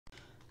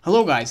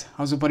Hello guys,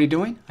 how's everybody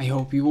doing? I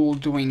hope you all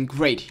doing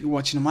great. You're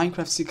watching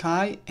Minecraft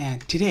Sekai,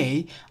 and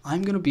today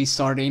I'm gonna be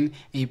starting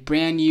a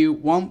brand new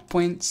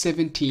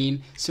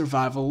 1.17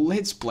 survival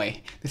let's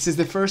play. This is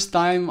the first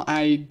time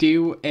I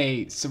do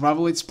a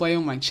survival let's play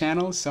on my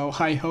channel, so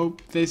I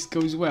hope this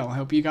goes well. I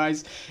hope you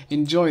guys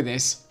enjoy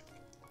this.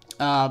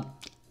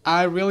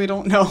 I really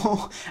don't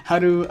know how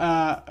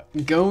to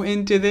go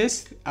into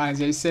this. As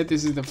I said,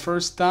 this is the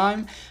first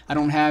time. I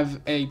don't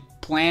have a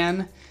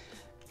plan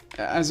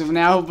as of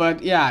now,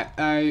 but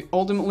yeah,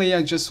 ultimately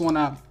I just want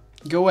to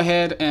go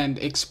ahead and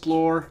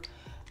explore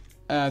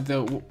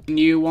the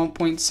new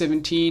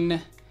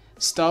 1.17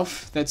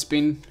 stuff that's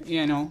been,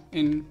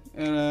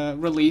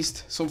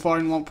 released so far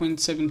in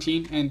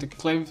 1.17 and the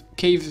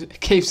Caves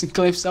and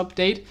Cliffs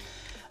update.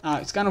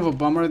 It's kind of a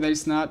bummer that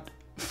it's not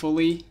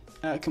fully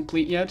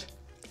complete yet.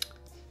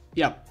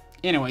 Yeah,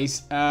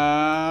 anyways,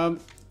 yeah,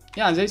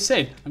 as I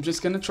said, I'm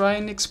just gonna try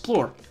and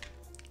explore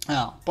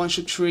a bunch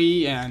of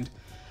tree and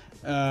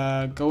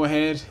go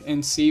ahead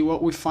and see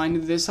what we find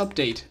in this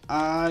update.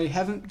 I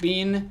have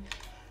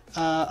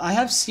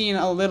seen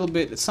a little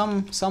bit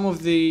some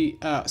of the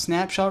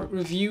snapshot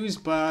reviews,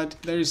 but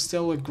there's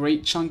still a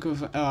great chunk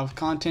of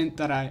content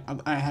that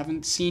I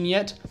haven't seen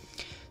yet.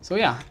 So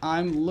yeah,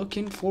 I'm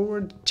looking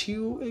forward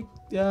to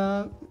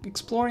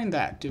exploring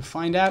that, to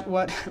find out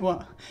what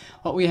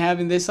we have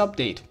in this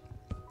update.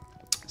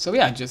 So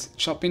yeah, just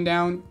chopping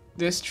down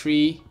this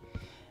tree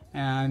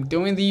and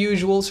doing the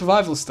usual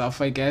survival stuff,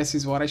 I guess,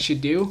 is what I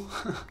should do.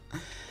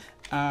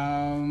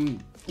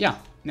 Yeah,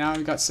 now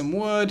we got some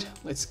wood.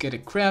 Let's get a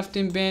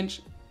crafting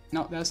bench.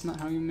 No, that's not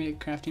how you make a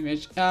crafting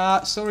bench.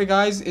 Sorry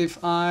guys if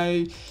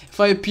I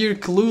appear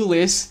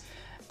clueless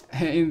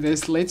in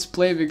this let's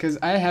play, because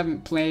I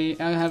haven't played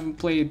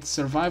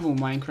survival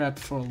Minecraft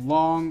for a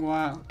long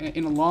while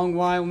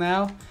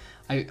now.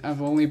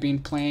 I've only been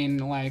playing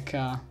like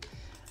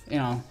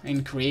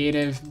in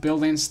creative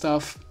building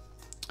stuff.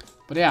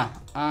 But yeah,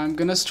 I'm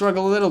gonna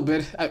struggle a little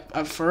bit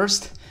at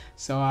first,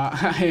 so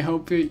I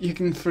hope you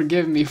can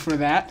forgive me for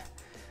that.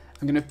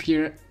 I'm gonna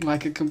appear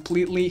like a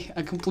complete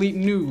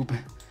noob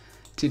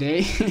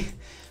today.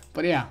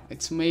 But yeah,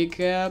 let's make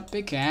a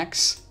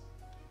pickaxe.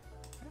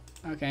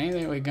 Okay,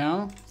 there we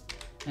go.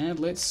 And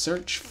let's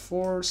search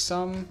for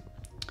some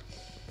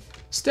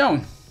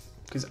stone,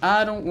 because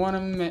I don't want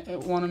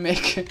to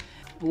make a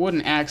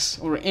wooden axe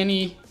or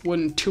any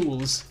wooden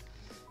tools.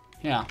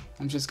 Yeah,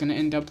 I'm just gonna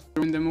end up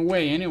throwing them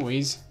away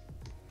anyways.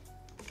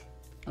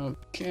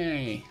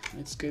 Okay,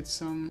 let's get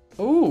some...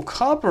 Oh,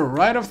 copper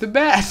right off the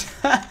bat!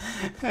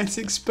 That's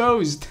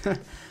exposed.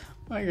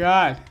 My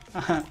god.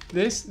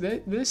 This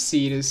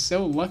seed is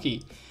so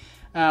lucky.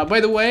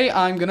 By the way,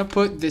 I'm gonna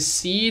put the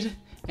seed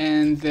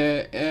and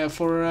the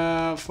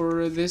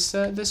for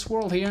this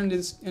world here in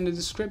the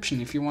description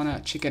if you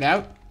wanna check it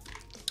out.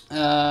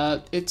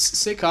 It's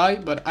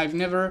Sekai, but I've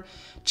never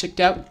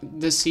checked out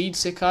the seed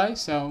Sekai,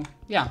 so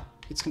yeah,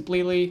 it's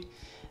completely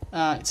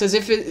it's as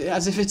if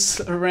it's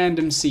a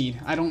random seed.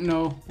 I don't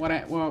know what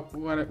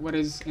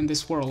is in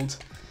this world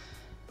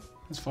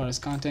as far as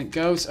content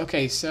goes.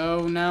 Okay,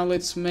 so now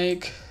let's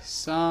make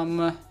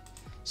some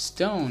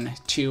stone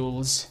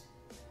tools.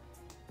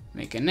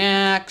 Make an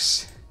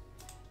axe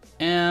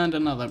and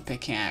another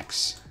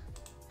pickaxe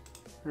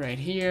right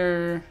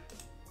here.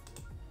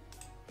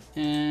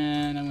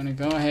 And I'm gonna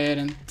go ahead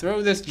and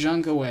throw this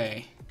junk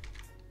away.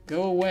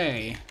 Go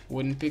away,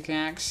 wooden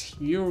pickaxe,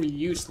 you're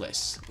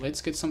useless.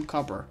 Let's get some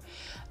copper.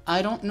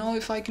 I don't know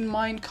if I can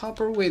mine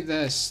copper with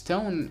a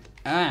stone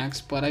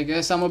axe, but I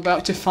guess I'm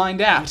about to find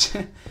out.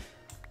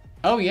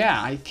 Oh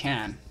yeah, I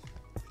can.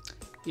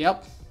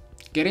 Yep,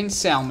 getting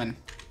salmon.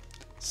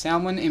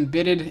 Salmon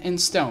embedded in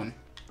stone.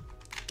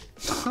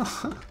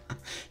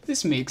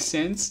 This makes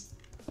sense.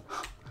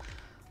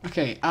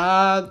 Okay,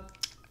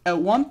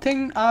 one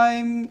thing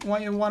I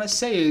want to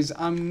say is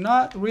I'm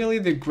not really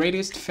the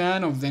greatest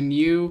fan of the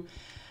new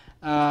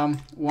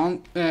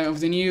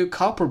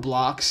copper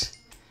blocks.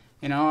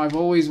 You know, I've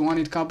always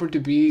wanted copper to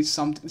be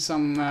some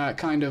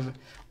kind of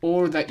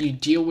ore that you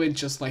deal with,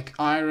 just like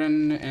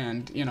iron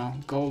and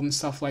gold and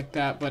stuff like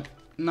that, but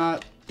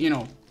not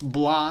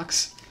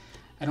blocks.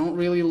 I don't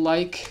really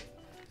like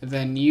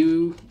the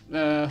new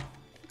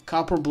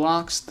copper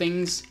blocks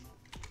things.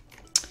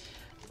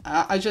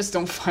 I just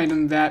don't find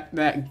them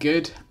that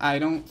good. I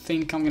don't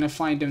think I'm gonna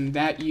find them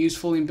that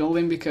useful in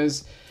building,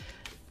 because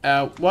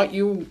what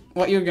you're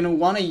gonna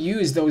want to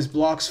use those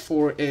blocks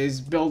for is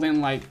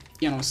building like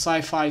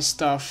sci-fi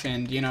stuff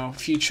and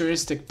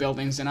futuristic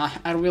buildings, and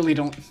I really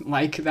don't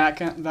like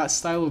that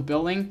style of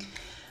building.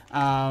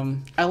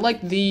 I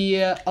like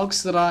the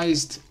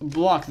oxidized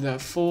block, the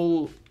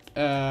full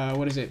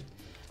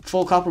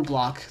full copper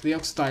block, the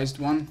oxidized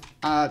one.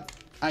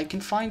 I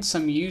can find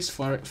some use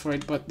for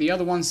it, but the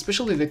other ones,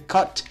 especially the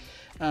cut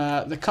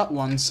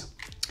ones.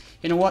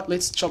 You know what?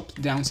 Let's chop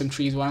down some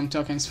trees while I'm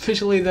talking.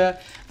 Especially the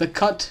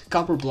cut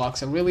copper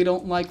blocks. I really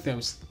don't like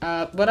those.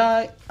 But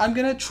I'm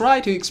gonna try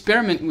to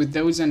experiment with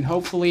those, and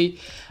hopefully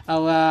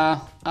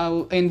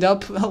I'll end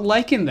up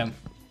liking them.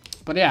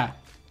 But yeah,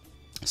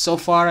 so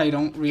far I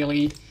don't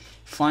really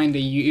find a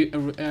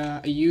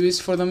use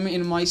for them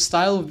in my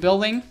style of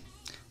building.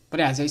 But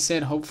as I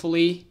said,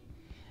 hopefully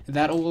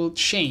that will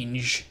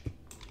change.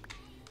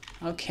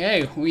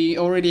 Okay, we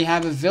already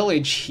have a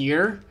village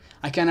here.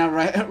 I kind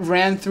of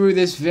ran through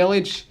this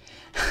village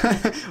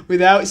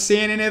without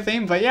seeing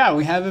anything, but yeah,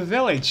 we have a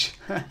village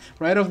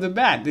right off the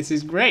bat. This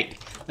is great.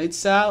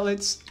 Let's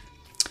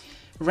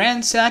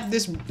ransack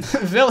this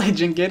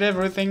village and get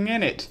everything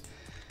in it.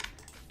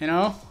 You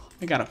know,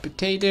 we got a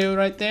potato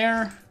right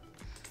there,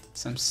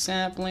 some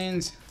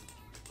saplings.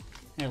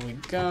 There we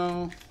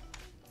go.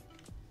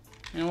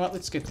 You know what?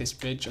 Let's get this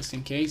bit just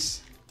in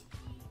case.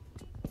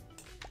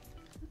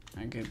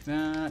 I get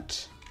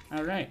that.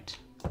 All right.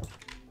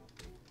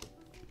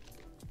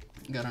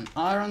 Got an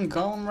iron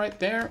golem right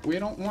there. We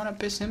don't want to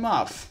piss him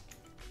off.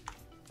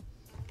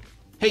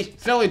 Hey,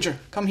 villager,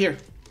 come here.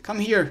 Come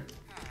here.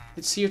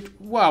 Let's see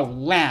it. Wow,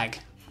 lag.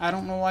 I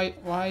don't know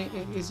why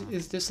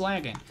is this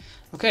lagging.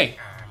 Okay,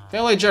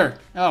 villager.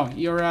 Oh,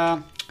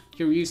 you're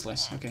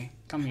useless. Okay,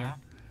 come here.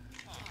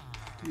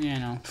 You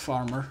know,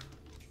 farmer.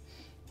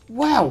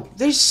 Wow,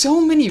 there's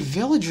so many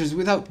villagers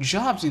without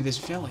jobs in this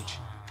village.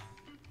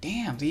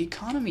 Damn, the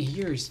economy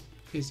here is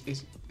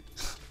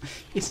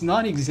it's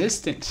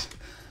non-existent.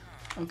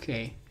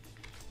 Okay,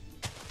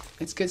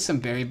 let's get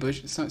some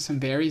some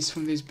berries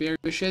from these berry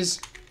bushes.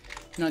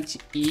 Not to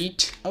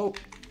eat. Oh,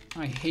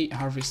 I hate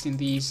harvesting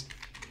these.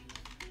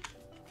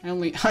 I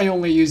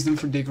only use them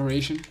for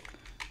decoration.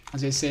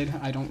 As I said,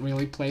 I don't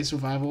really play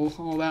survival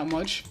all that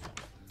much.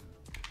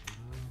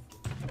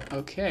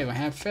 Okay, I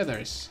have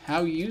feathers.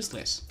 How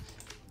useless.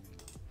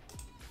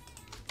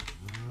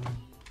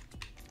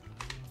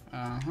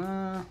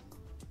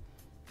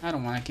 I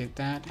don't want to get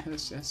that.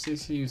 That's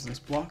just a useless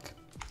block.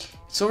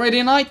 It's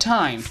already night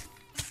time.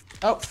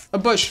 Oh, a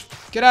bush.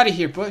 Get out of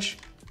here, bush.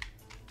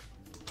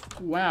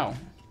 Wow.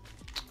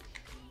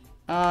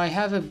 I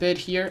have a bed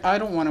here. I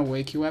don't want to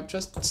wake you up.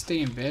 Just stay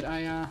in bed.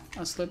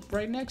 I'll sleep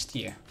right next to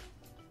you.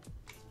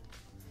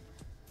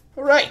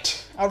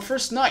 Alright, our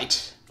first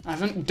night. I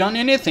haven't done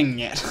anything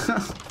yet.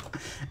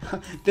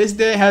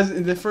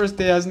 The first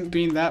day hasn't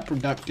been that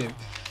productive.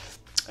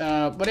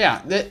 But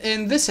yeah,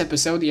 in this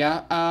episode,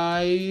 yeah,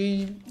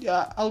 I'm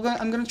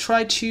gonna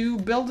try to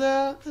build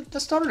the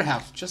starter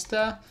house. Just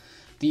the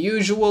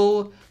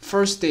usual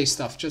first day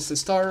stuff. Just the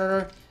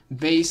starter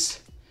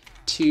base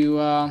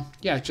to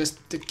yeah,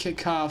 just to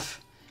kick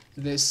off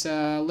this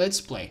let's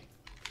play.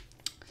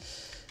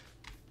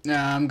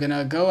 Now I'm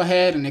gonna go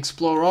ahead and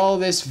explore all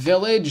this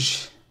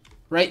village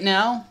right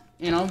now.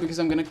 You know, because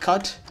I'm gonna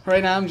cut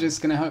right now. I'm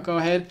just gonna go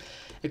ahead,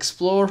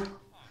 explore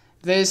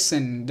this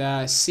and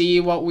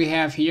see what we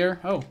have here.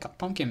 Oh, got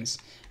pumpkins.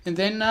 And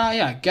then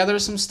yeah, gather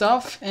some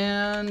stuff,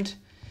 and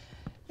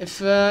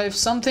if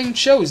something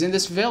shows in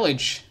this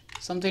village,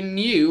 something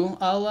new,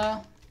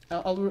 I'll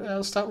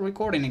start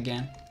recording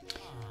again.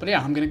 But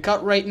yeah, I'm gonna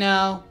cut right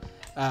now,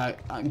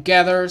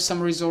 gather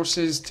some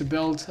resources to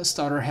build a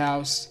starter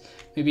house,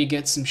 maybe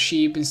get some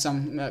sheep and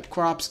some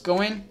crops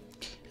going,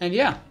 and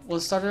yeah, we'll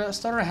start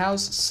a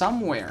house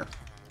somewhere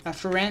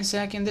after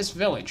ransacking this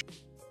village.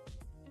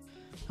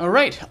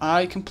 Alright,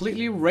 I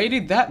completely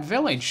raided that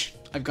village.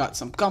 I've got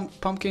some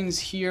pumpkins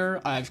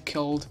here, I've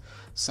killed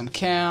some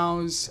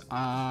cows,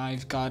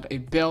 I've got a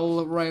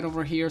bell right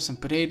over here, some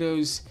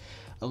potatoes,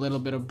 a little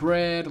bit of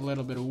bread, a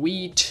little bit of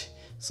wheat,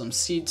 some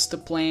seeds to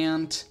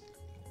plant,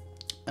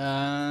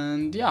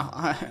 and yeah,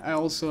 I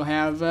also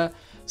have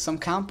some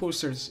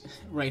composters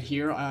right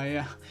here.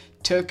 I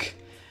took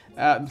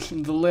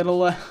the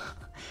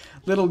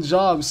little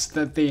jobs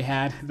that they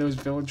had, those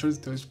villagers,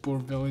 those poor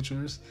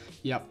villagers.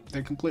 Yep,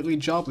 they're completely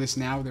jobless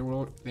now. They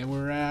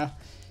were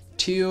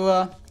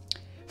two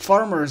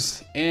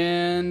farmers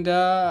and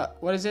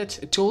what is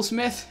it, a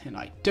toolsmith, and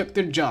I took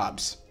their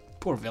jobs.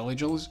 Poor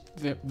villagers.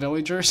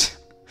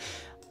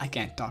 I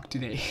can't talk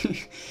today.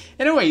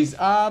 Anyways,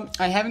 I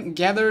haven't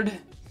gathered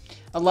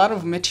a lot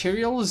of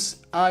materials.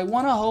 I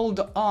want to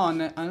hold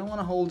on. I don't want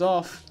to hold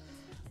off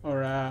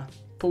or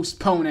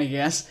postpone, I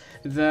guess,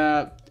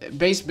 the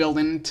base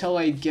building until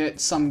I get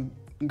some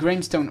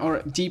grindstone or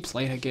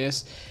Deepslate, I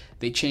guess.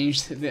 They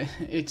changed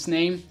its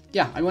name.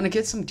 Yeah, I want to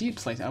get some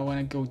Deepslate. I want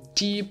to go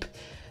deep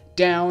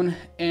down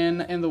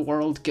in the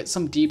world, get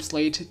some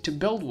Deepslate to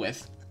build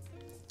with.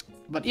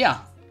 But yeah,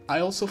 I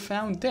also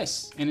found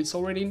this, and it's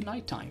already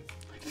nighttime.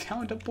 I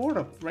found a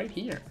portal right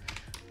here.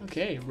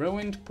 Okay,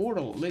 ruined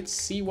portal. Let's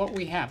see what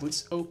we have.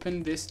 Let's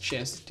open this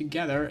chest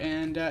together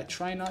and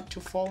try not to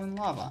fall in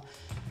lava.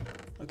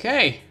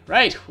 Okay,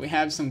 right. We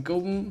have some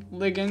golden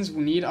ligands.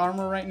 We need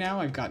armor right now.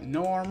 I've got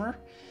no armor.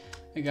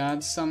 I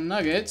got some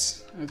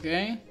nuggets.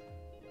 Okay.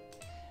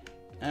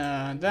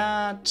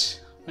 That,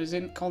 what is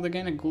it called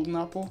again? A golden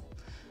apple.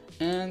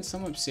 And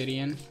some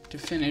obsidian to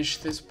finish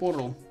this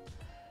portal.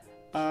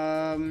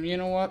 You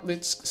know what?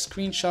 Let's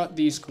screenshot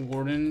these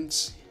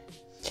coordinates.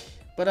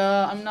 But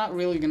I'm not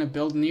really gonna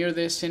build near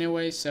this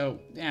anyway, so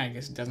yeah, I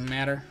guess it doesn't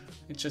matter.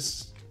 It's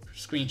just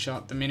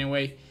screenshot them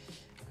anyway.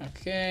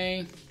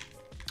 Okay.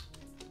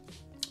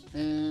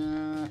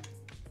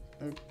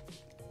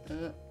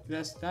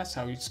 that's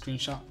how you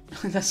screenshot.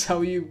 That's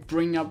how you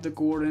bring up the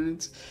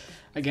coordinates.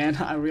 Again,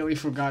 I really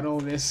forgot all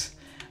this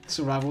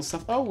survival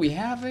stuff. Oh, we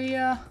have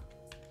a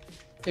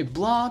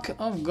block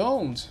of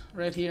gold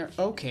right here.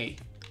 Okay.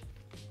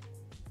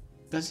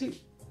 Does it?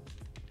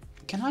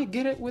 Can I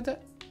get it with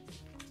it?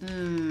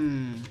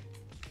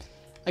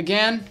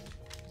 Again,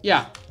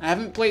 yeah, I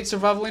haven't played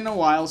survival in a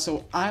while,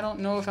 so I don't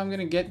know if I'm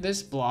gonna get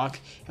this block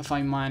if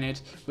I mine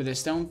it with a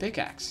stone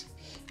pickaxe.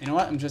 You know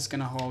what? I'm just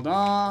gonna hold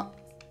on.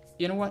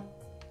 You know what?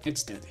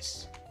 Let's do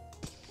this.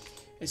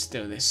 Let's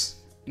do this.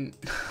 I'm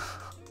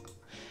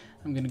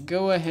gonna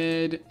go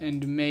ahead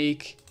and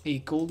make a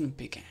golden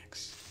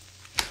pickaxe.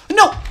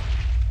 No!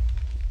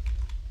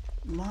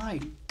 My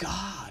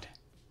God.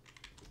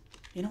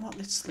 You know what?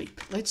 Let's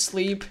sleep. Let's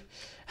sleep.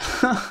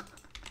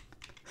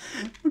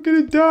 We're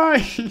gonna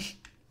die.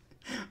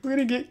 We're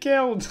gonna get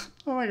killed.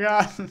 Oh my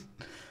God.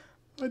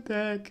 What the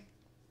heck?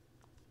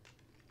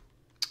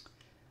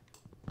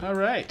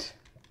 Alright.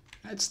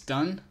 That's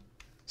done.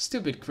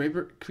 Stupid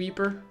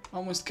creeper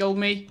almost killed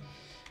me.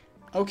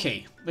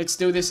 Okay, let's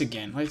do this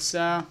again. Let's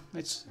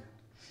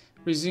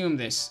resume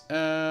this.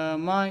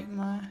 My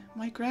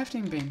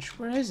crafting bench,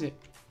 where is it?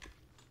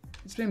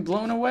 It's been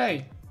blown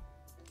away.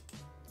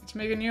 Let's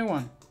make a new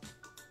one.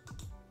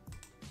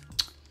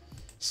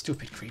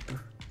 Stupid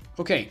creeper.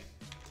 Okay.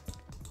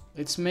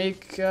 Let's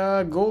make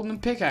a golden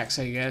pickaxe,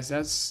 I guess.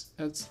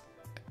 That's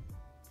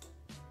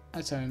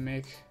how we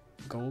make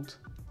gold.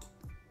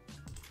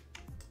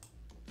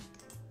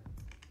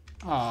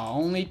 Oh,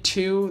 only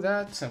 2?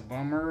 That's a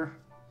bummer.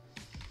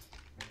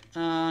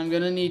 I'm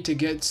gonna need to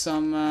get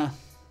some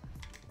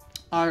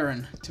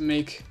iron to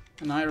make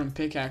an iron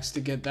pickaxe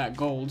to get that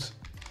gold.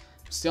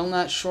 Still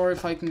not sure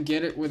if I can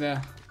get it with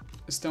a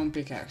stone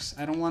pickaxe.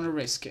 I don't want to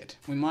risk it.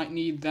 We might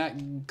need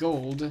that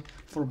gold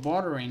for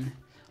bartering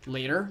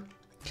later.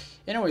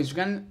 Anyways,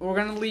 we're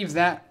gonna leave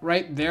that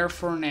right there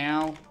for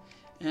now,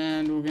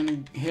 and we're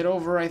gonna head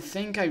over. I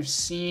think I've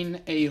seen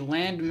a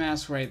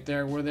landmass right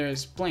there where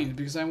there's plains,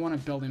 because I want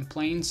to build in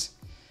plains.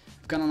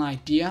 I've got an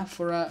idea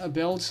for a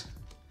build,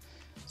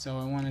 so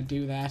I want to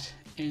do that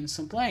in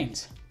some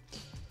plains.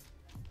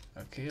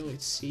 Okay,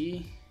 let's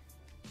see.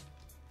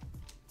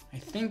 I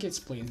think it's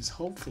plains.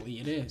 Hopefully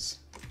it is.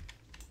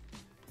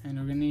 And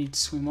we're gonna need to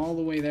swim all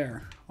the way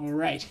there.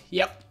 Alright,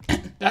 yep,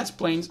 that's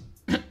plains.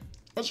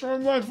 What's wrong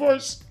with my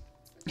voice?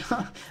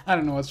 I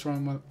don't know what's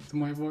wrong with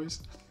my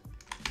voice.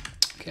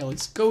 Okay,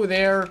 let's go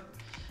there.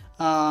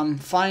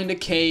 Find a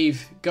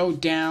cave. Go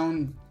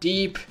down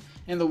deep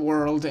in the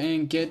world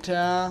and get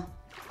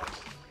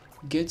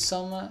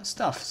some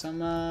stuff. Some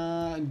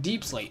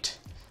Deepslate.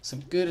 Some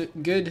good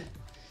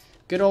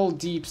old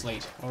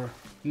Deepslate, or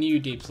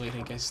new Deepslate,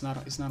 I guess.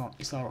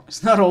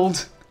 It's not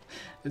old.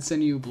 It's a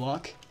new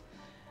block.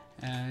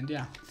 And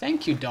yeah,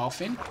 thank you,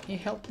 Dolphin. He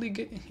helped me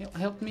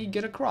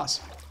get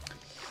across.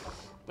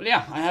 But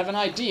yeah, I have an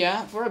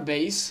idea for a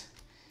base,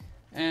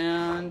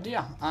 and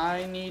yeah,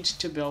 I need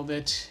to build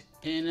it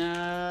in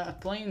a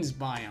plains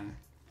biome.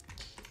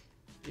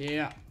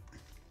 Yeah.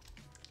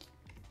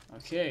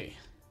 Okay.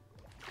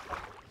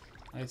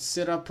 Let's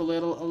set up a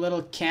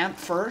little camp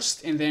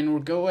first, and then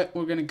we're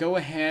gonna go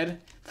ahead,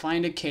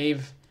 find a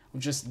cave.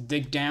 We'll just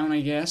dig down,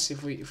 I guess,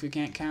 if we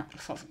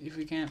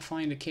can't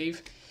find a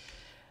cave.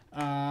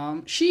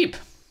 Sheep,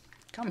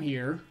 come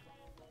here.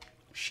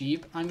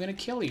 Sheep, I'm gonna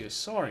kill you.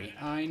 Sorry,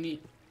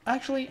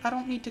 actually, I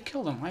don't need to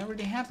kill them. I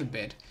already have a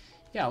bed.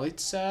 Yeah,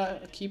 let's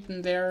keep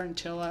them there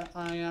until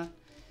until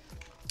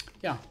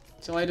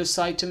I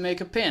decide to make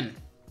a pen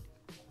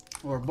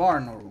or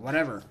barn or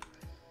whatever.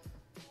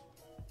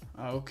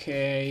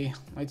 Okay,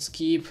 let's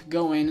keep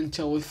going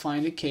until we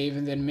find a cave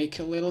and then make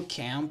a little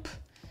camp.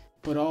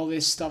 Put all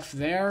this stuff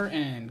there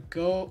and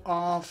go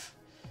off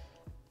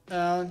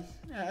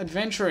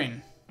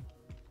adventuring.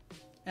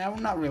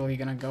 I'm not really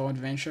gonna go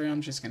adventuring.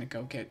 I'm just gonna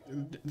go get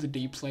the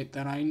Deepslate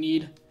that I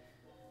need.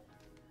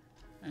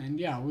 And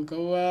yeah, we'll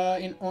go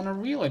on a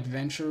real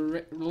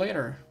adventure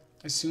later,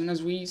 as soon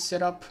as we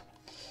set up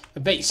a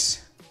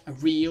base, a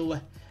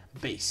real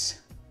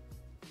base.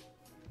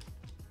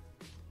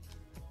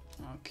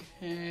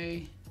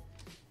 Okay.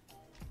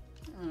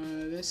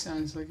 This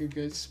sounds like a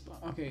good spot.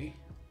 Okay.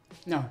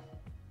 No.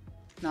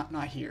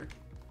 Not here.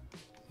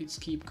 Let's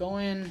keep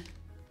going.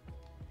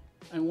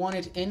 I want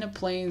it in the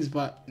plains,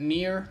 but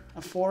near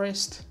a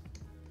forest.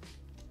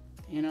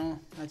 You know,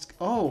 let's...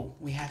 Oh,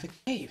 we have a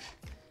cave.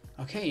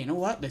 Okay, you know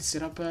what? Let's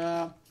set up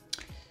a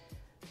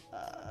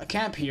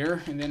camp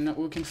here, and then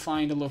we can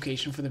find a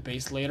location for the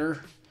base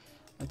later.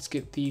 Let's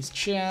get these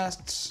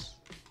chests.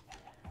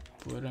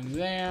 Put them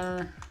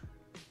there.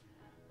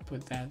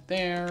 Put that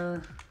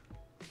there.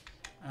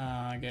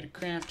 Get a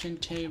crafting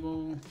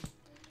table.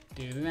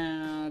 Do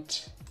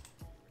that.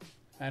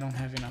 I don't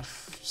have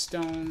enough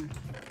stone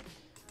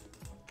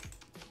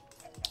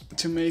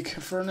to make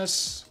a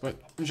furnace, but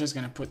I'm just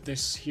gonna put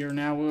this here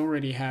now. We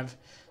already have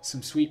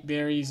some sweet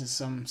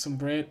berries and some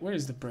bread. Where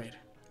is the bread?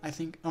 I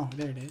think, oh,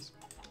 there it is.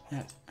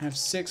 I have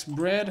 6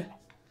 bread,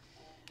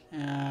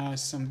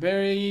 some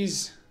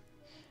berries,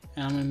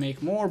 and I'm gonna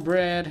make more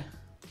bread,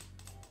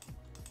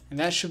 And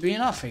that should be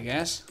enough, I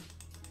guess.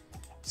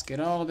 Let's get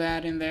all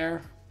that in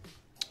there.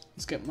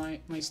 Let's get my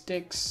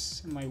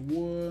sticks and my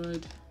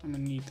wood. I'm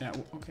gonna need that.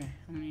 Okay,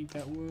 I'm gonna need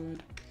that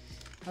wood.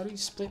 How do you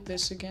split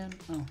this again?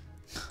 Oh.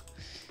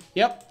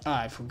 Yep,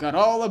 I forgot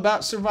all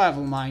about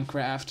survival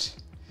Minecraft.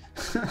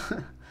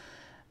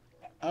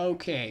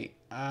 Okay,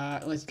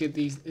 let's get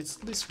these.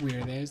 Let's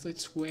wear these.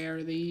 Let's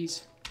wear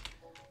these.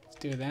 Let's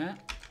do that.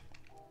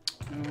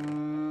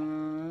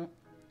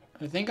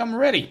 I think I'm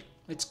ready.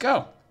 Let's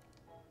go.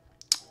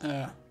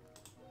 Let's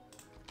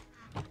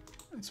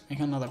make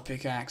another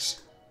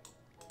pickaxe.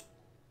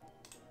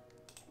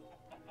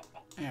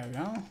 There we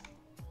go.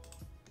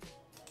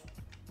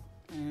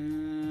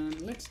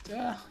 And let's,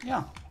 yeah.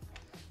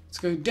 Let's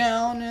go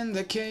down in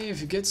the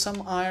cave, get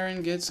some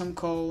iron, get some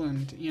coal,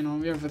 and, you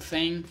know,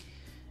 everything.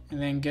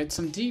 And then get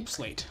some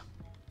Deepslate.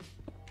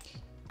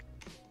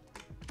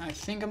 I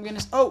think I'm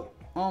gonna... Oh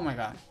my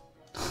god.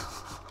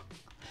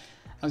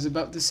 I was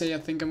about to say I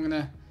think I'm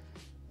gonna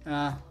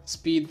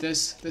speed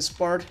this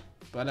part,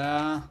 but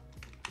I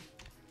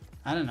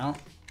don't know.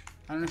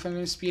 I don't know if I'm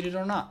gonna speed it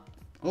or not.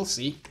 We'll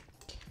see.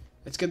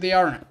 Let's get the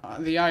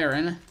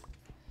iron.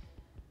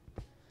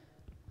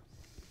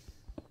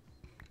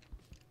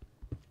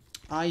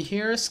 I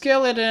hear a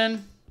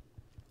skeleton.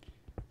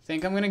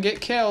 Think I'm gonna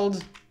get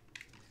killed.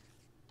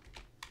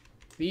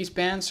 These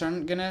pants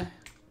aren't gonna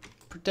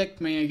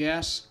protect me, I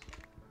guess.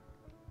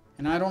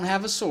 And I don't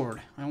have a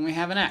sword. I only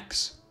have an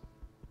axe.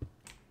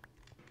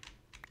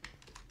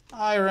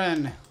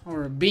 Iron,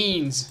 or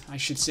beans, I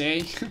should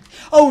say.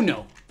 Oh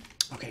no!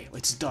 Okay,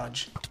 let's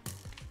dodge.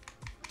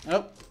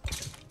 Oh,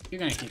 you're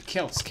gonna get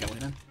killed,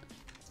 skeleton.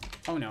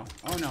 Oh no,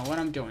 what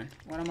I'm doing?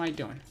 What am I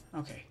doing?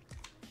 Okay.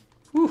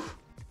 Whew.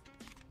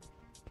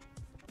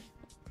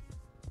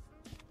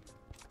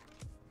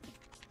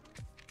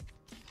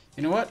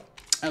 You know what?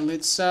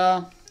 Let's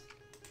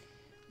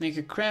make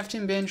a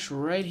crafting bench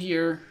right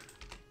here.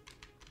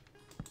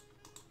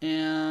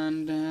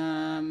 And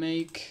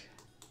make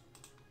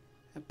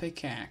a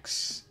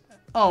pickaxe.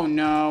 Oh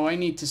no, I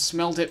need to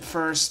smelt it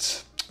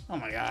first. Oh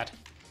my god.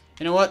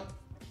 You know what?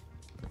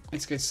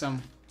 Let's get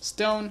some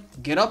stone,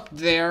 get up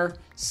there,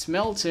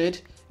 smelt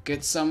it,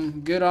 get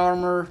some good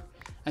armor.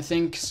 I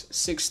think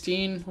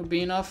 16 would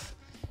be enough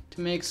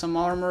to make some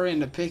armor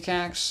and a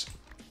pickaxe.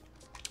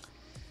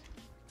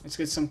 Let's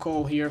get some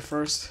coal here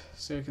first,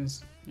 so we can,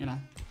 you know,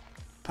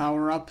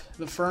 power up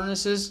the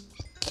furnaces.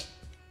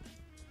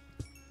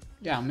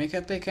 Yeah, make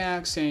a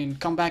pickaxe and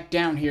come back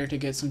down here to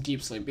get some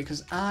Deepslate,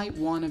 because I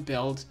want to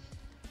build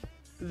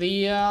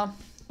the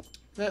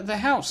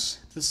house,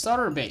 the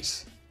starter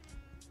base.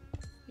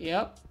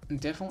 Yep, I'm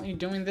definitely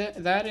doing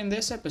that in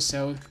this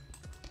episode.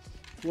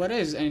 What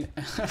is a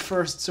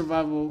first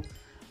survival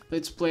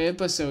Let's Play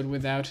episode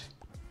without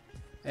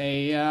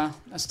a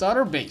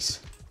starter base?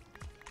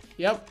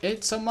 Yep,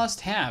 it's a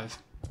must-have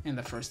in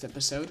the first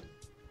episode,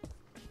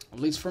 at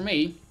least for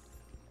me.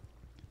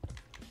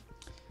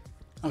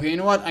 Okay, you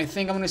know what? I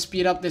think I'm gonna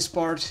speed up this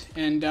part,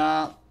 and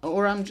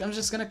or I'm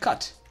just gonna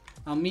cut.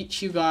 I'll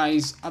meet you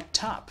guys up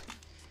top.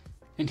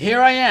 And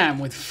here I am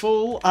with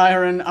full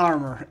iron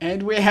armor,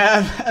 and we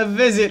have a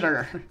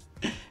visitor.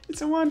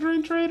 It's a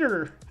wandering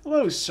trader.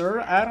 Hello, sir.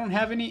 I don't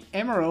have any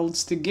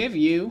emeralds to give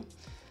you.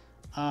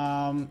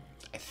 I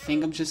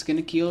think I'm just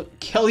gonna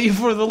kill you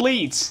for the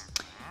leads.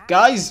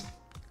 Guys,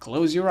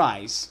 close your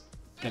eyes.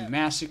 The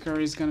massacre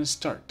is gonna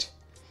start.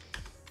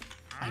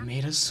 I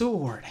made a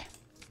sword.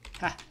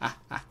 Ha ha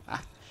ha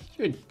ha.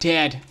 You're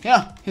dead.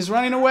 Yeah, he's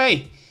running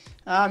away.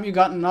 You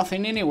got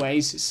nothing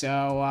anyways,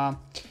 so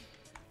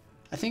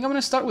I think I'm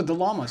gonna start with the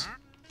llamas.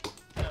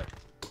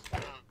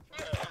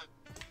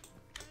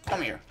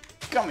 Come here.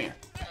 Come here.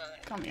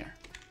 Come here.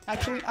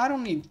 Actually, I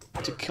don't need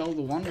to kill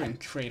the wandering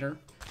trader,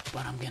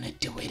 but I'm gonna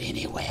do it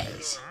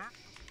anyways.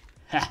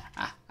 Ha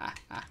ha ha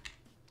ha.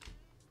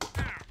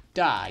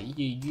 Die,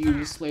 you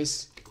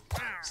useless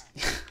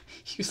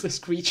useless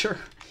creature.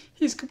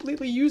 He's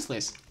completely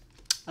useless.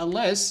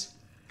 Unless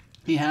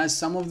he has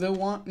some of the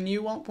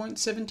new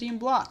 1.17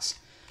 blocks.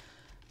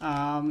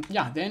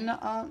 Yeah, then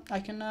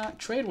I can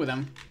trade with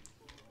him.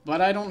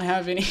 But I don't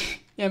have any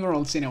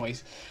emeralds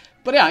anyways.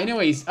 But yeah,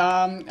 anyways,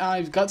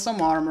 I've got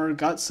some armor,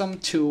 got some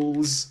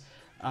tools.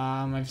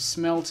 I've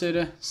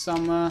smelted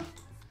some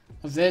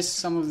of this,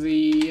 some of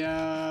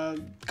the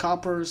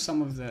copper,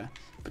 some of the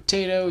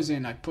potatoes,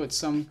 and I put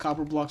some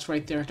copper blocks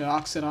right there to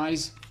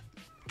oxidize.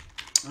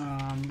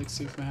 Let's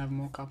see if I have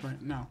more copper.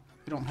 No,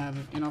 we don't have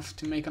enough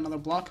to make another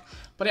block.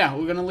 But yeah,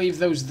 we're gonna leave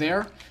those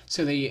there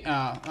so they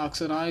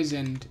oxidize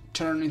and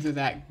turn into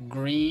that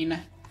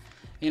green.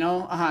 You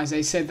know, as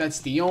I said,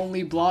 that's the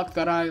only block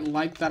that I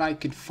like that I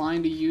could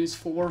find a use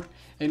for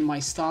in my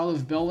style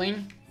of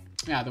building.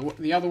 Yeah,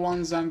 the other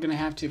ones I'm gonna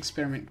have to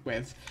experiment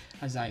with,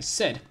 as I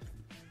said.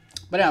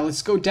 But yeah,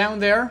 let's go down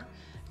there,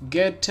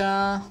 get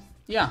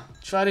yeah,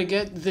 try to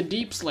get the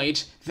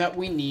Deepslate that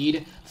we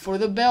need for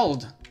the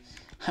build.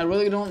 I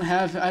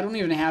don't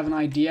even have an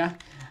idea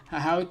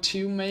how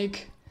to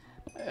make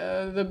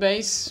the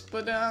base,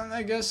 but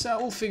I guess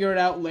we'll figure it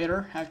out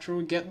later after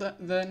we get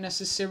the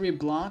necessary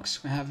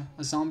blocks. We have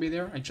a zombie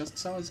there. I just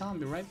saw a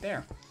zombie right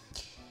there.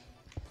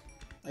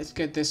 Let's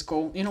get this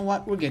gold. You know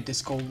what? We'll get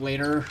this gold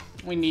later.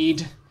 We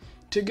need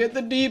to get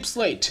the deep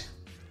slate.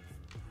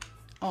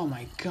 Oh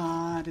my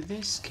god,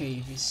 this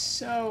cave is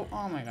so...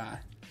 Oh my god.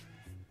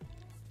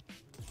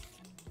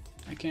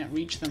 I can't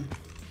reach them.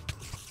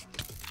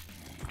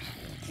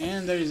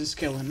 And there is a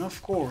skeleton,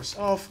 of course,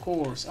 of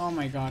course. Oh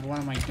my god, what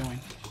am I doing?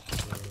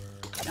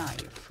 Die,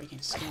 you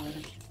freaking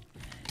skeleton.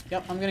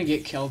 Yep, I'm gonna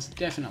get killed,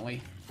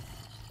 definitely.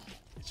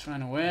 Let's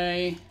run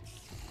away.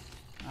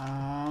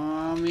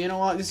 You know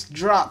what? Just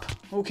drop.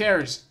 Who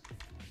cares?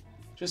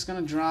 Just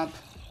gonna drop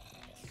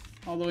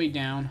all the way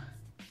down.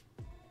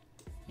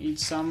 Eat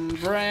some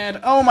bread.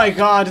 Oh my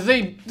god,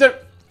 they're...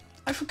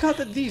 I forgot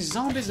that these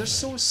zombies are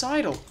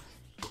suicidal.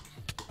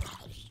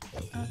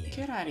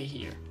 Get out of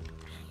here.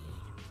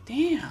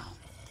 Damn.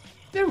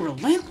 They're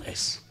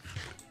relentless.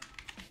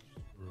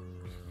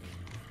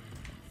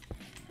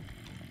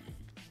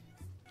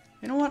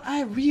 You know what?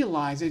 I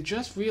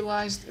just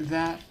realized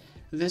that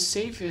the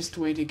safest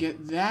way to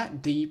get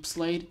that deep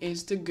slate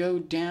is to go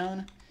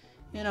down,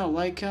 you know,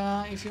 like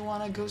if you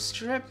want to go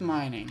strip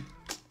mining.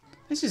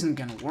 This isn't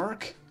gonna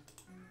work.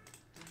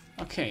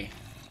 Okay.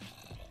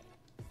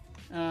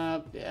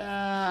 I'm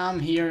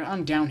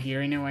down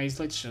here anyways.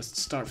 Let's just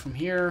start from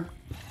here.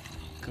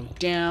 Go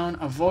down,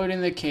 avoiding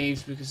the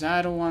caves because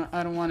I don't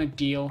want to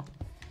deal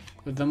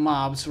with the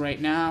mobs right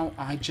now.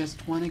 I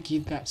just want to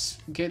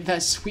get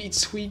that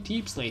sweet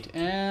deep slate.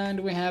 And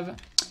we have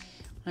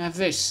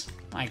this.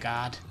 My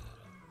god.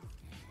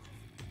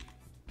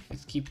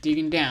 Let's keep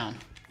digging down.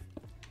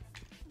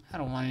 I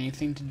don't want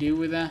anything to do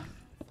with a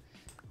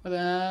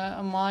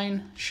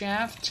mine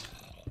shaft.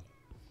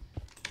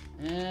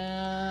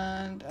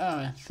 And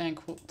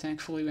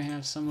thankfully we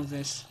have some of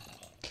this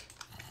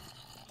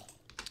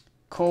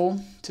coal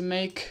to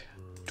make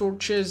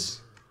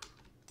torches.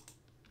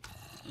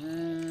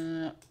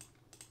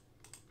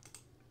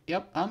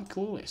 Yep, I'm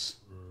clueless.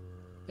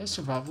 This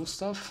survival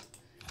stuff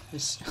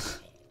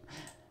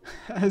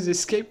has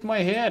escaped my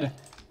head.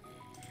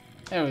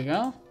 There we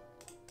go.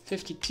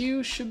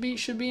 52 should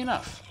be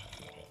enough.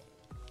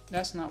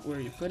 That's not where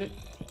you put it.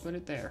 Put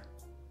it there.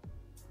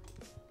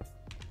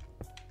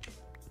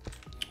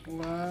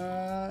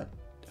 What?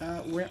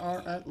 We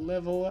are at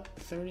level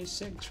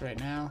 36 right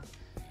now.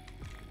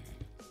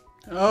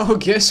 Oh,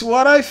 guess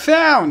what I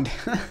found?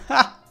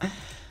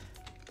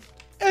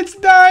 It's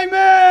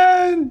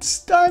diamonds!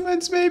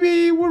 Diamonds,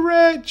 baby!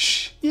 We're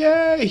rich!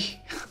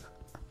 Yay!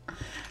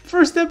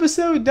 First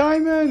episode,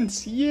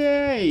 diamonds!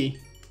 Yay!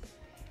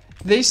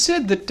 They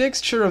said the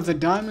texture of the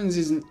diamonds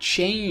isn't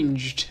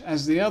changed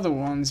as the other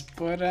ones,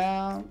 but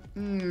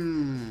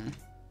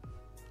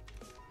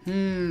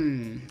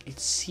it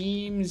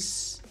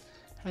seems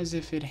as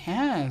if it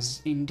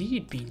has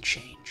indeed been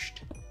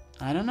changed.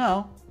 I don't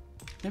know.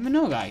 Let me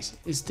know, guys.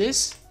 Is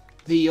this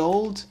the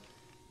old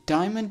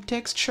diamond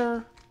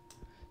texture?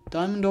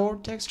 Diamond ore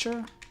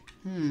texture?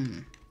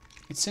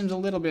 It seems a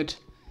little bit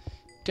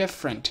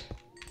different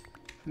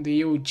from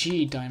the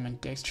OG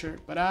diamond texture,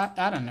 but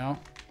I don't know.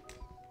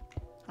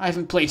 I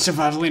haven't played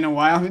survival in a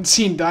while. I haven't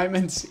seen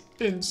diamonds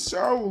in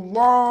so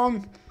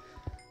long.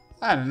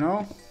 I don't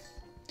know.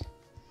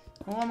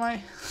 Who am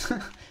I?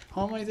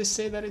 How am I to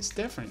say that it's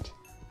different?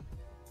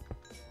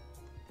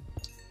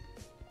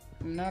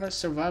 I'm not a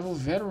survival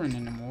veteran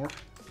anymore.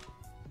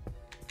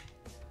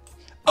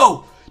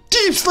 Oh!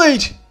 Deep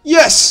slate!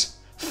 Yes!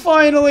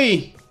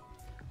 Finally!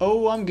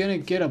 Oh, I'm gonna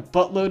get a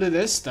buttload of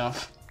this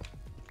stuff.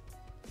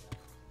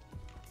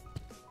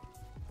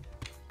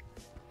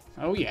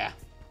 Oh yeah.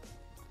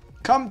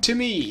 Come to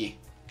me!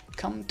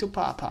 Come to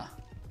Papa.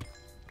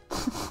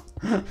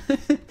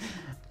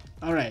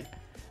 Alright.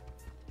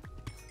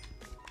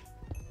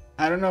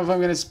 I don't know if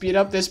I'm gonna speed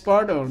up this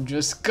part or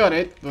just cut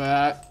it,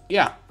 but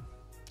yeah.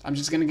 I'm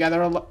just gonna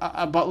gather a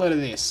buttload of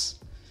this.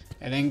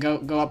 And then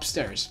go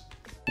upstairs.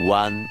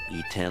 One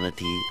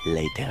eternity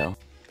later.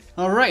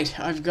 Alright,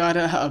 I've got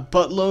a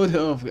buttload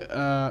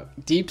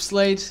of deep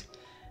slate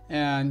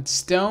and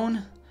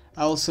stone.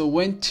 I also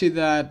went to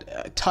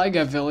that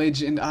taiga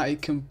village and I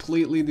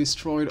completely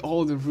destroyed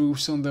all the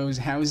roofs on those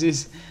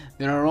houses.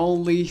 There are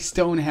only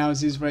stone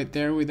houses right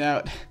there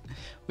without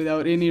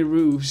any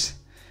roofs.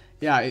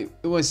 Yeah, it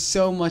was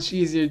so much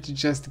easier to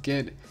just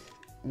get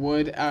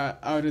wood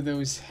out of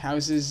those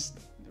houses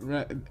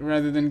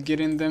rather than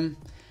getting them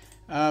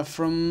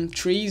from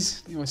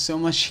trees. It was so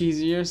much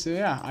easier, so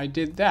yeah, I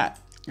did that.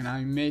 And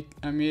I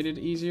made it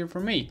easier for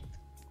me.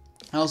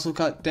 I also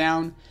cut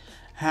down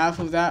half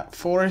of that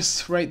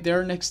forest right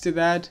there next to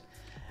that,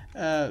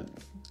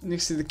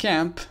 next to the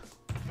camp.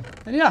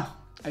 And yeah,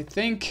 I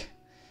think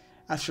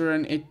after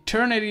an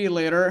eternity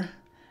later,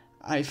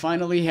 I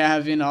finally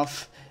have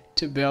enough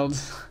to build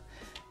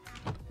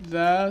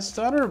the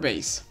starter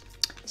base.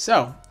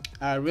 So,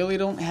 I really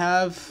don't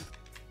have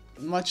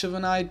much of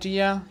an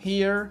idea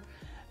here.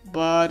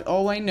 But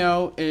all I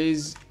know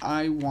is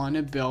I want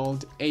to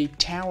build a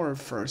tower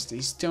first,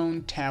 a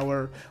stone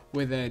tower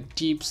with a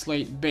deep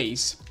slate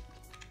base.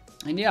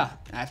 And yeah,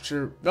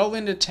 after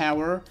building the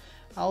tower,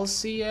 I'll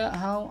see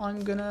how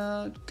I'm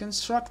gonna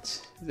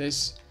construct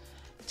this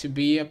to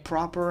be a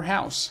proper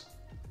house.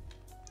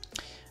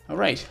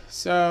 Alright,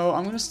 so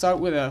I'm gonna start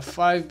with a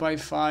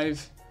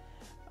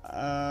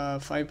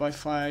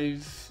 5x5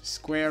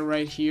 square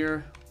right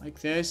here, like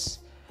this.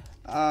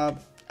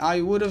 I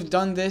would have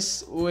done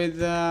this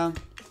with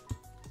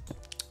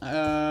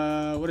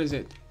what is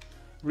it?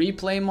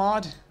 Replay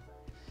mod,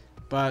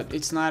 but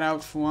it's not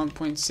out for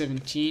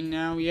 1.17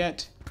 now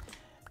yet.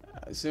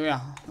 So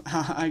yeah,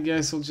 I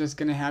guess we're just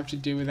gonna have to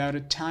do without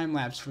a time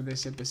lapse for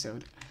this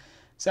episode.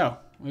 So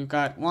we've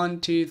got 1,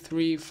 2,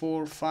 3,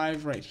 4,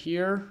 5 right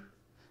here.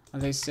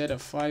 As I said, a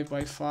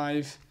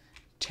 5x5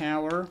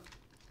 tower.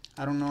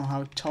 I don't know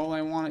how tall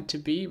I want it to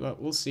be,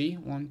 but we'll see.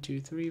 1,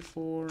 2, 3,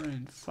 4,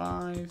 and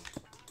 5.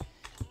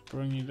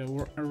 Bring it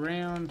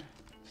around.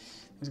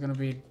 There's gonna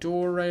be a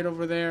door right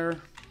over there.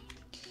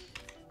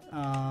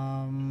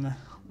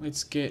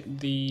 Let's get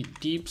the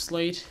deep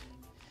slate.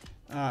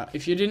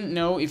 If you didn't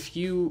know, if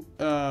you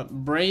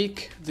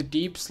break the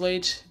deep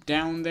slate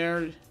down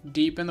there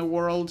deep in the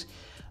world,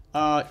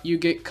 you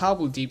get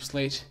cobble deep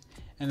slate.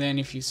 And then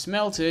if you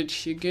smelt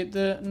it, you get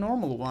the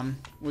normal one,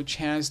 which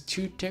has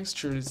two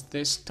textures,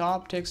 this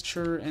top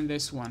texture and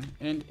this one.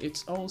 And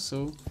it's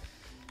also,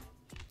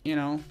 you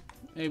know,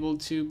 able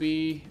to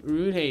be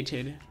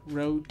rotated.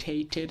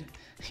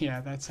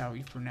 Yeah, that's how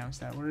you pronounce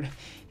that word.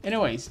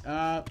 Anyways,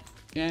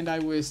 and I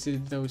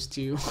wasted those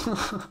two.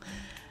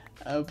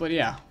 But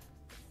yeah,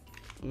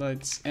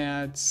 let's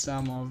add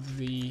some of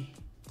the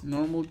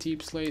normal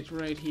deep slate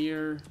right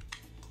here.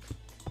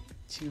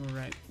 2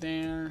 right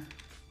there.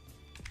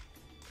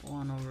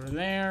 1 over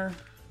there.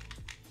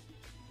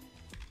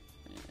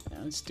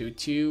 Let's do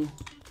 2.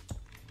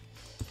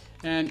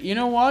 And you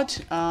know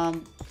what? I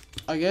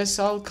guess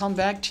I'll come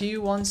back to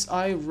you once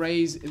I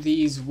raise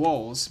these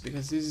walls,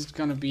 because this is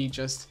gonna be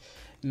just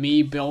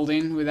me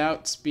building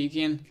without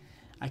speaking.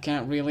 I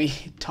can't really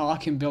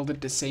talk and build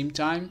at the same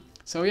time.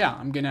 So yeah,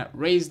 I'm gonna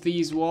raise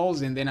these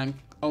walls and then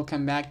I'll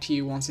come back to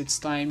you once it's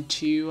time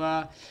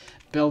to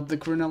build the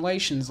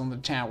crenellations on the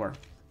tower.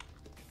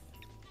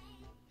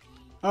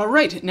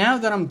 Alright, now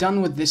that I'm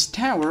done with this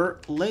tower,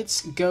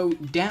 let's go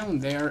down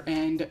there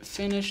and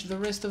finish the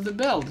rest of the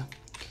build.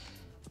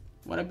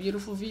 What a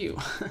beautiful view.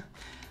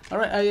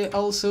 Alright, I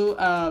also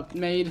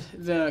made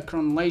the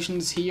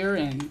crenellations here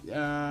and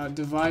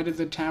divided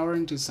the tower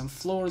into some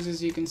floors,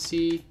 as you can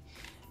see.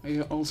 I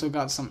also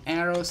got some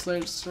arrow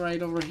slits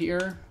right over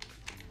here.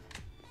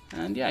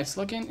 And yeah, it's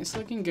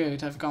looking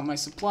good. I've got my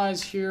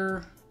supplies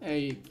here,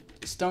 a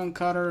stone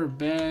cutter,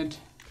 bed,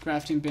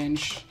 crafting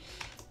bench,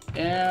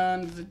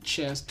 and the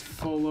chest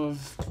full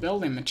of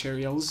building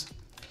materials.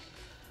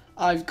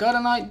 I've got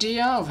an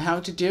idea of how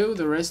to do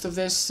the rest of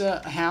this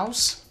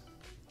house.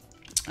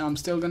 I'm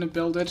still gonna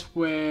build it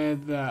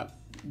with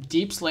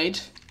deep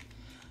slate.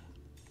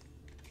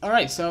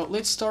 Alright, so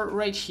let's start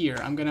right here.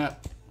 I'm gonna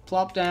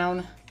plop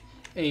down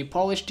a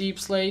polished deep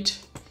slate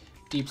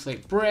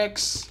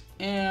bricks,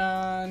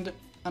 and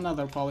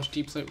another polished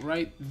deep slate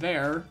right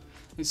there.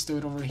 Let's do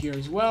it over here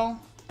as well.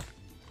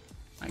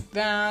 Like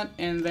that,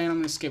 and then I'm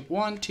gonna skip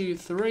 1, 2,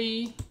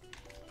 3,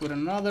 put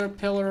another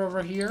pillar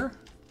over here.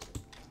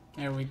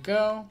 There we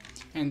go.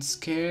 And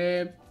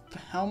skip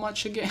how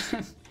much again?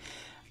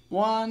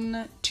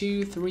 1,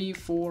 2, 3,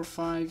 4,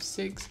 5,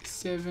 6,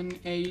 7,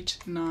 8,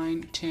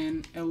 9,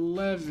 10,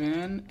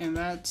 11, and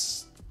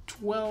that's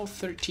 12,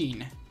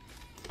 13.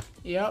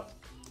 Yep,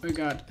 we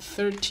got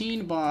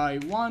 13 by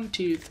 1,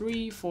 2,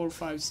 3, 4,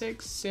 5,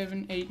 6,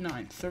 7, 8,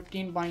 9.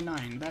 13 by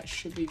 9, that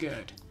should be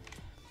good.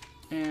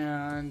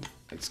 And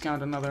let's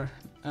count another,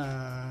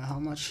 how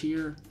much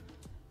here?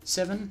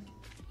 7.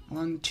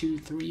 1, 2,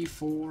 3,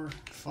 4,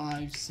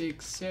 5,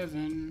 6,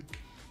 7,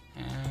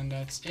 and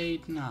that's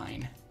 8,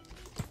 9.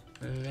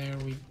 There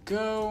we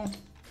go.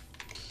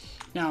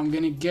 Now I'm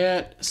gonna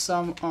get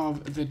some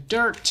of the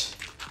dirt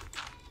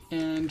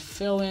and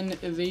fill in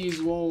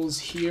these walls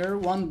here,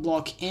 1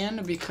 block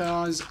in,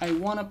 because I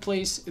want to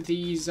place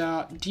these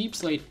deep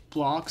slate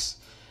blocks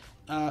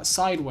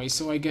sideways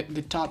so I get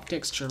the top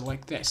texture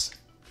like this.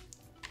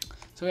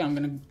 So yeah, I'm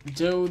gonna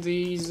do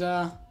these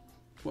I'm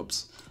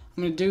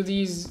gonna do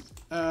these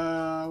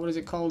what is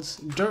it called,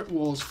 dirt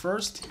walls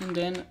first, and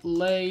then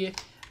lay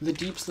the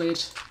deep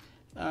slate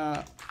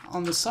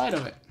on the side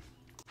of it.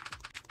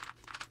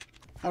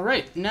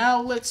 Alright,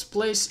 now let's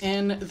place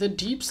in the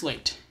deep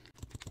slate.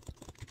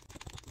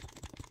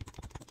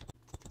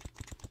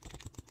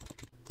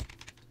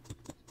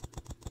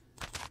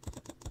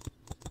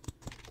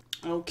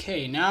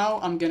 Okay, now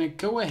I'm gonna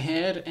go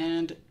ahead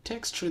and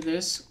texture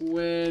this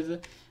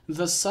with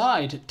the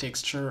side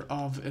texture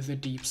of the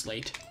deep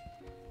slate.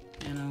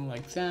 And I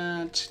like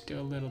that, do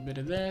a little bit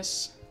of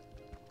this.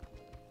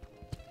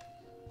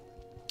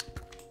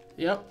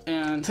 Yep,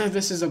 and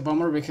this is a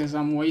bummer because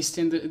I'm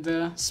wasting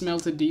the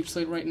smelted deep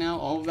slate right now.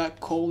 All of that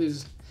coal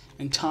is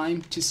and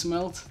time to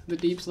smelt the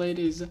deep slate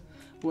is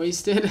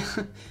wasted.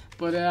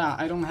 But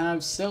I don't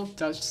have silk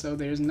touch, so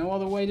there's no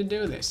other way to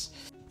do this.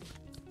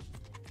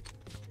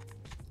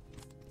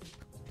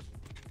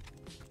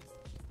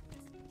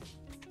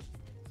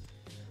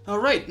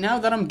 Alright, now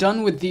that I'm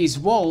done with these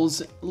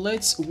walls,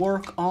 let's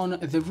work on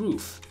the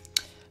roof.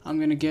 I'm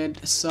gonna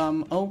get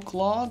some oak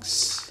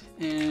logs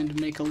and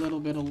make a little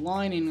bit of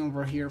lining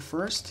over here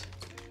first.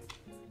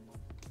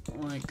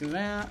 Like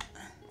that.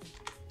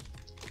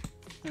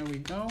 There we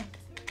go.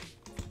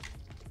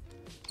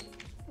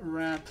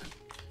 Wrap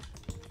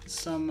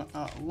some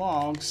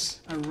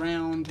logs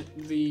around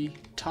the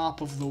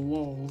top of the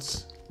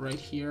walls right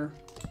here.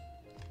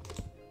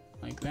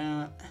 Like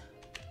that.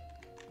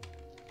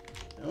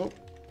 Oh.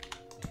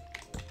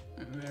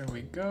 There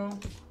we go.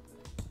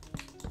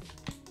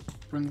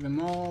 Bring them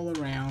all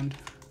around.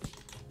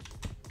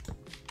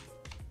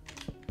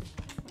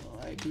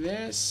 Like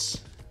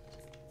this.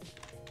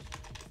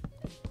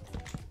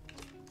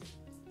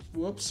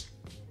 Whoops.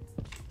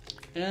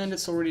 And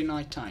it's already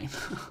nighttime.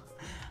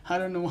 I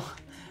don't know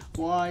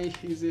why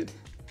is it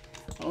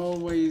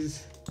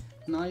always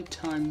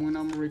nighttime when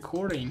I'm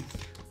recording.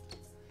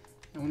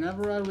 And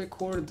whenever I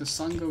record, the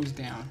sun goes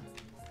down.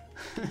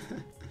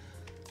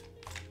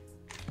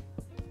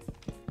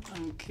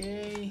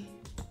 Okay.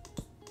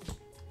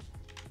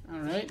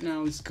 Alright,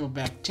 now let's go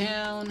back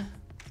down.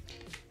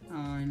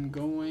 I'm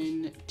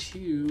going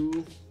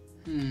to...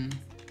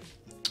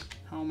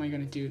 How am I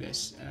gonna do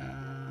this?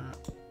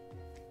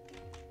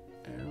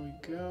 There we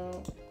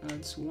go.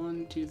 That's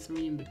 1, 2,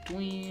 3 in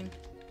between.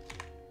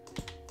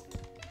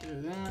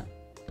 Do that.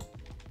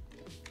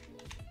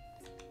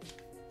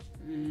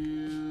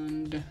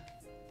 And...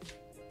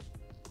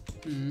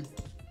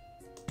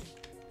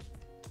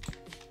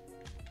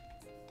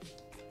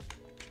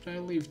 Should I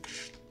leave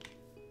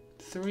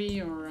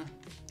 3 or...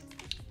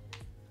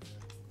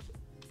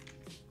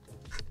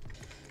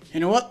 You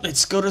know what?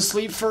 Let's go to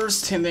sleep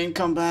first and then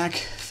come back,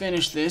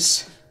 finish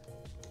this.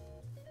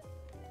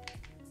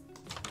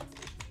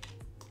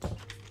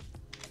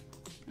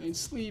 And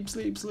sleep,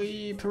 sleep,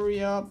 sleep.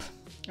 Hurry up.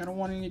 I don't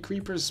want any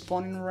creepers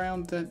spawning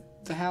around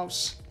the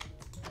house.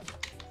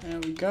 There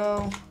we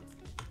go.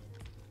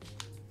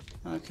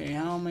 Okay,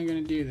 how am I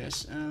gonna do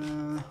this?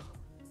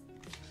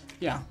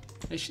 Yeah,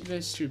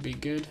 this should be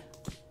good.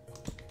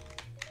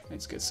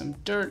 Let's get some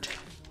dirt.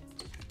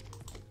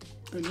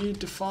 We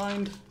need to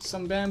find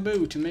some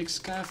bamboo to make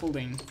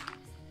scaffolding.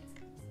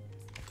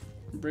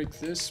 Break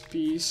this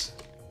piece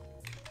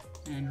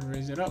and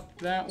raise it up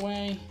that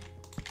way.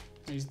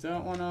 Raise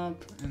that one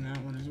up and that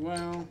one as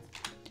well.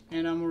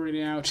 And I'm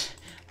already out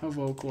of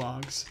oak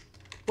logs.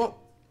 Whoa!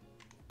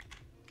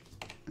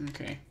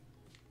 Okay.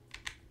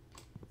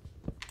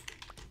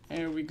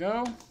 There we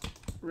go.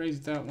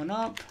 Raise that one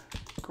up.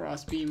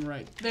 Cross beam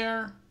right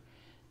there.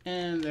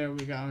 And there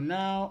we go.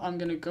 Now I'm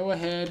gonna go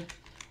ahead,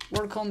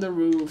 work on the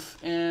roof,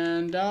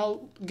 and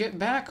I'll get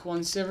back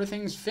once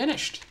everything's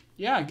finished.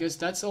 Yeah, I guess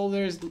that's all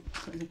there's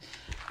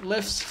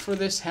left for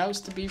this house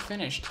to be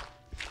finished.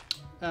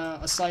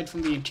 Aside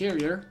from the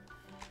interior.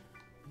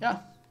 Yeah,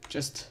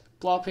 just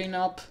plopping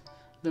up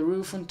the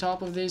roof on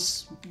top of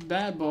this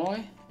bad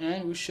boy,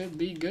 and we should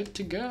be good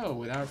to go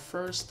with our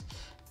first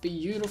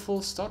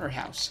beautiful starter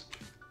house.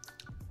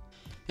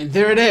 And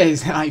there it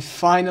is. I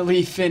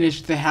finally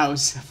finished the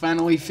house.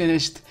 Finally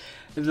finished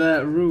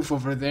the roof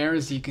over there,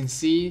 as you can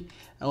see.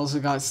 I also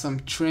got some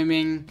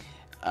trimming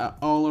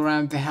all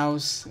around the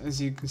house,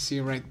 as you can see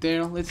right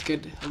there. Let's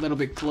get a little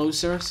bit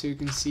closer so you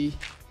can see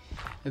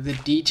the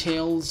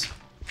details.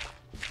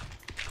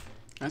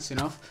 That's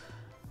enough.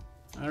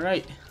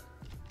 Alright,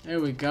 there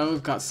we go.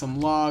 We've got some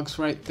logs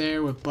right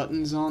there with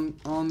buttons on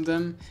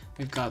them.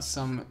 We've got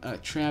some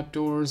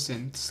trapdoors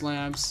and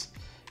slabs,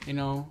 you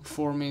know,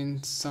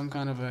 forming some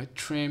kind of a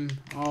trim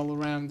all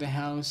around the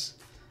house.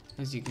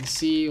 As you can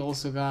see,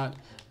 also got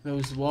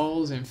those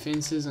walls and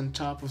fences on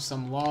top of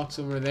some logs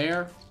over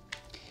there.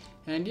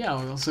 And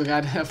yeah, we also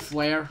got a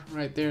flare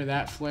right there,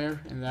 that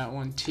flare, and that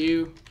one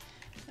too.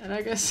 And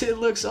I guess it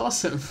looks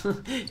awesome,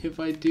 if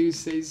I do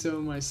say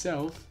so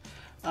myself.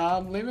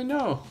 Let me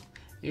know,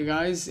 you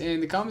guys,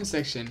 in the comment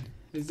section.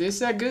 Is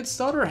this a good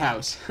starter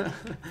house?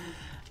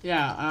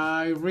 Yeah,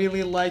 I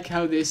really like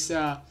how this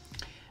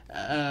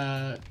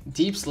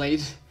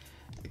Deepslate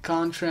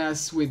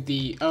contrasts with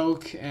the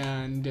oak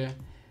and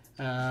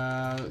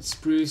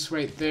spruce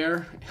right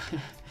there.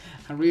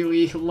 I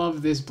really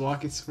love this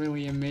block. It's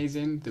really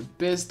amazing. The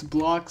best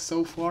block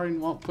so far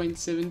in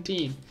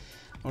 1.17,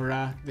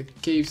 or the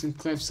Caves and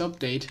Cliffs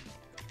update.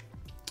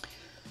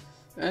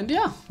 And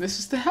yeah, this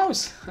is the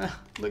house.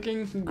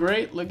 Looking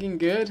great, looking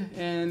good.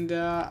 And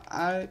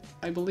I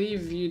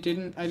believe I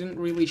didn't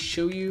really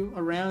show you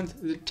around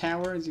the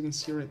tower, as you can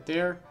see right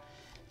there.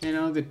 You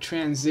know, the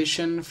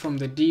transition from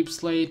the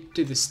Deepslate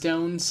to the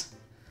stones.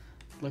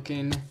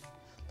 Looking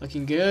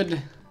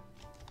good.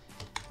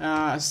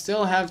 I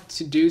still have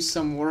to do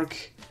some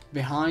work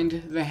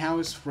behind the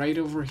house right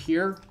over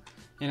here.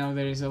 You know,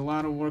 there is a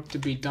lot of work to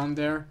be done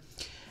there.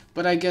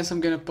 But I guess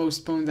I'm gonna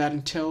postpone that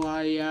until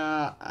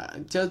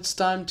till it's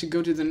time to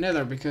go to the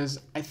Nether, because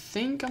I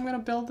think I'm gonna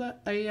build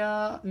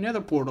a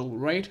Nether portal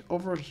right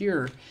over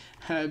here,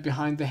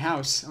 behind the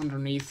house,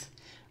 underneath,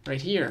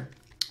 right here.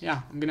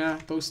 Yeah, I'm gonna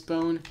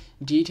postpone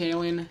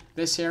detailing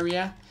this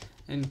area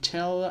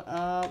until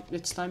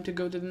it's time to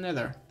go to the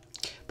Nether.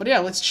 But yeah,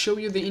 let's show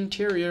you the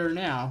interior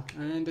now,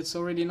 and it's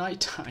already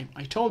nighttime.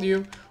 I told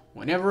you,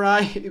 whenever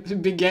I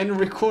begin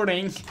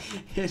recording,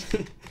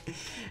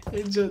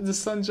 the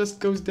sun just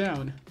goes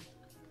down.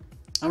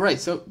 Alright,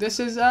 so this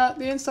is the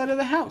inside of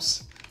the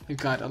house. We've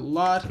got a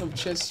lot of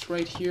chests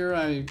right here.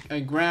 I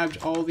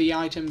grabbed all the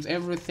items,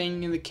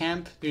 everything in the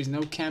camp. There's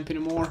no camp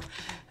anymore.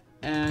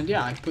 And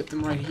yeah, I put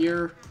them right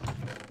here.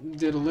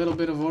 Did a little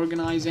bit of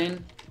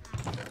organizing.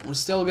 We're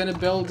still gonna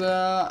build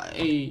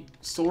a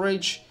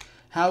storage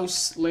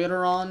house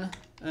later on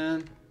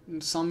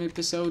in some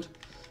episode.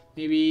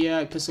 Maybe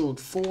episode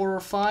 4 or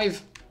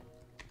 5.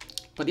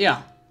 But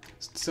yeah,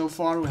 so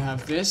far we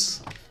have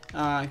this.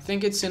 I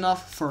think it's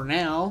enough for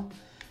now.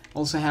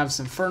 Also have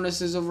some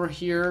furnaces over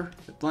here,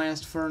 the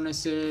blast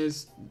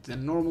furnaces, the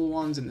normal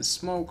ones, and the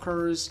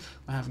smokers.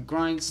 We have a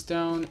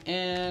grindstone,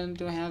 and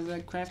we have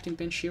a crafting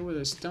bench here with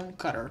a stone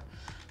cutter.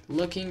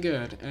 Looking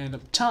good. And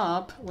up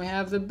top, we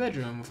have the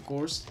bedroom, of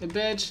course. A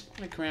bed,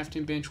 and a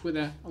crafting bench with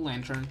a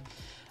lantern.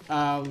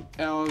 I'll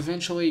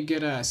eventually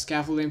get a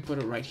scaffolding, put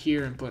it right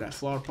here, and put a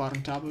flower pot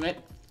on top of it.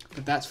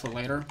 But that's for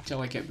later,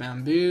 till I get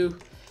bamboo.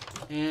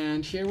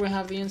 And here we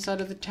have the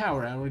inside of the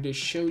tower. I already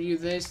showed you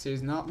this.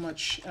 There's not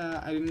much,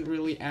 I didn't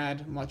really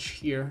add much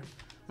here,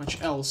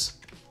 much else.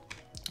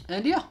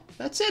 And yeah,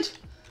 that's it.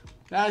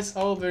 That's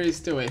all there is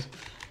to it.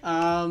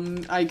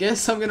 I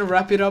guess I'm gonna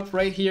wrap it up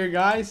right here,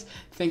 guys.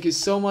 Thank you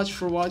so much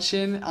for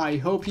watching. I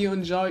hope you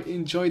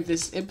enjoyed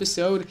this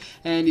episode.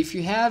 And if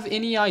you have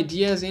any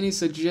ideas, any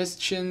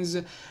suggestions,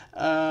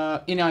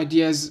 any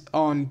ideas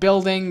on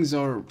buildings,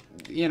 or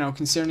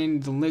concerning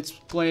the Let's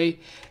Play,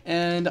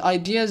 and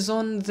ideas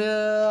on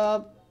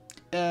the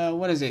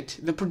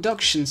the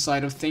production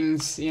side of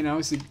things,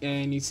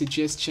 any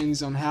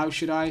suggestions on how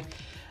should I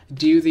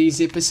do these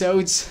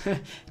episodes?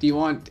 Do you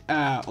want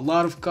a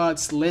lot of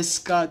cuts, less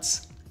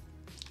cuts?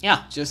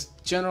 Yeah,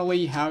 just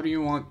generally, how do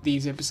you want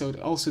these episodes,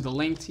 also the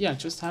length, yeah,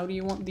 just how do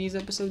you want these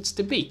episodes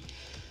to be?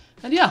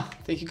 And yeah,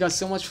 thank you guys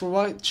so much for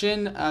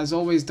watching. As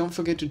always, don't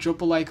forget to drop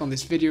a like on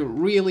this video. It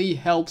really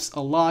helps a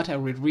lot. I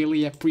would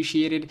really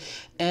appreciate it.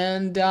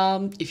 And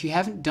if you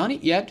haven't done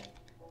it yet,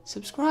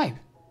 subscribe.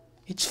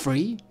 It's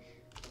free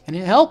and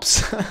it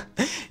helps.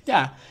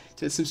 Yeah,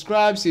 just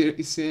subscribe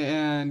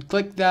and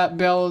click that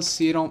bell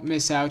so you don't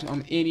miss out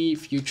on any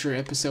future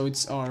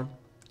episodes, or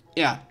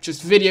yeah,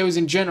 just videos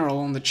in general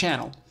on the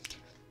channel.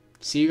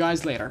 See you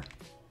guys later.